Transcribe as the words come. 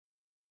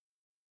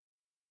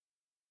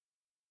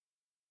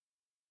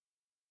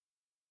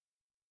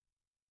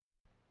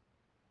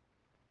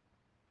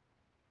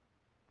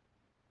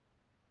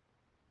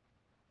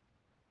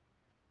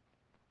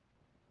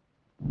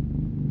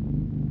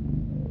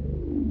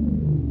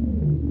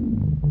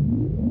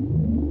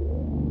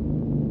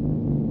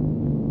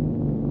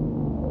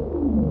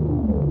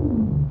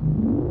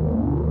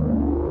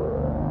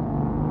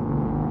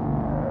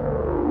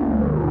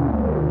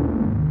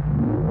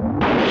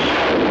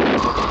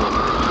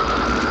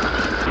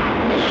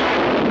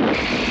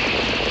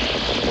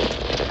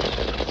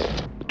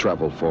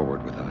Travel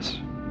forward with us,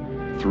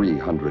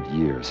 300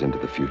 years into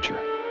the future,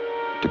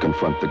 to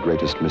confront the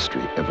greatest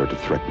mystery ever to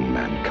threaten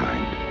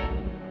mankind.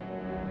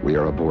 We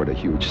are aboard a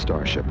huge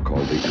starship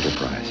called the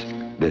Enterprise.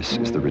 This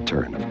is the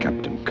return of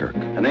Captain Kirk.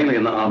 An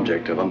alien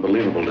object of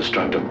unbelievable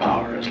destructive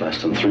power is less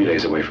than 3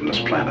 days away from this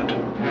planet.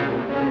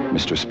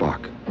 Mr.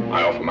 Spock.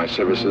 I offer my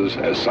services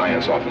as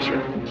science officer.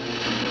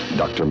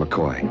 Dr.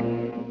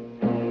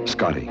 McCoy.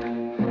 Scotty.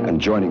 And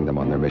joining them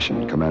on their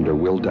mission, Commander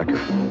Will Decker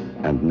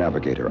and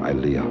Navigator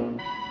Ilea.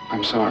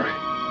 I'm sorry.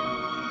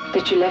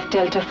 That you left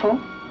Delta 4? Or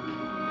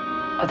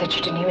that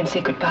you didn't even say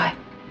goodbye?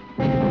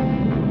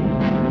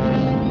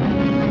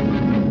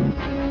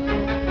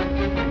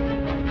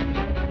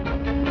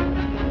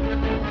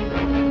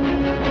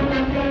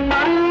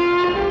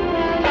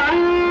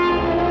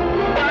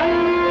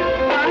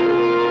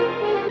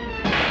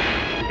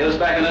 Get us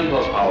back in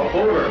impulse power.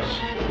 Full reverse.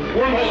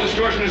 Wormhole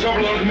distortion has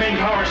overloaded the main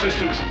power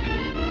systems.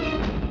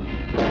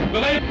 The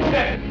lane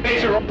deck.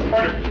 Phaser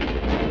order.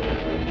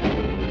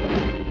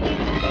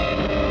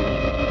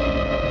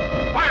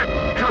 Fire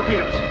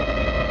torpedoes.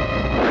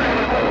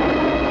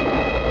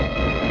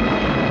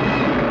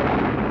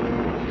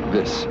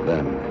 This,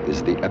 then,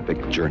 is the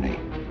epic journey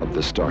of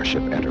the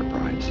Starship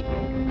Enterprise,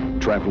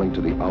 traveling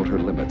to the outer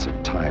limits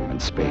of time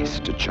and space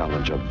to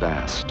challenge a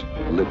vast,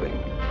 living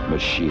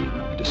machine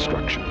of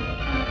destruction.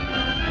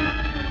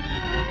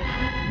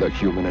 The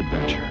human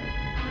adventure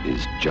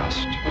is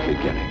just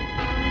beginning.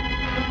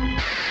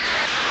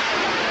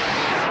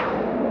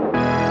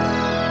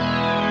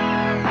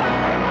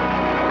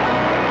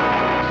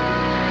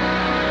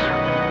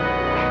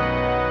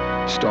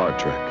 Star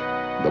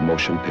Trek, the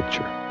motion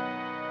picture.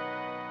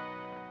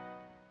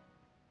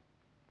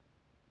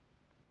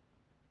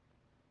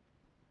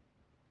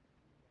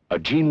 A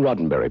Gene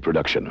Roddenberry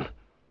production,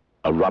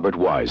 a Robert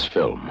Wise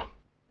film.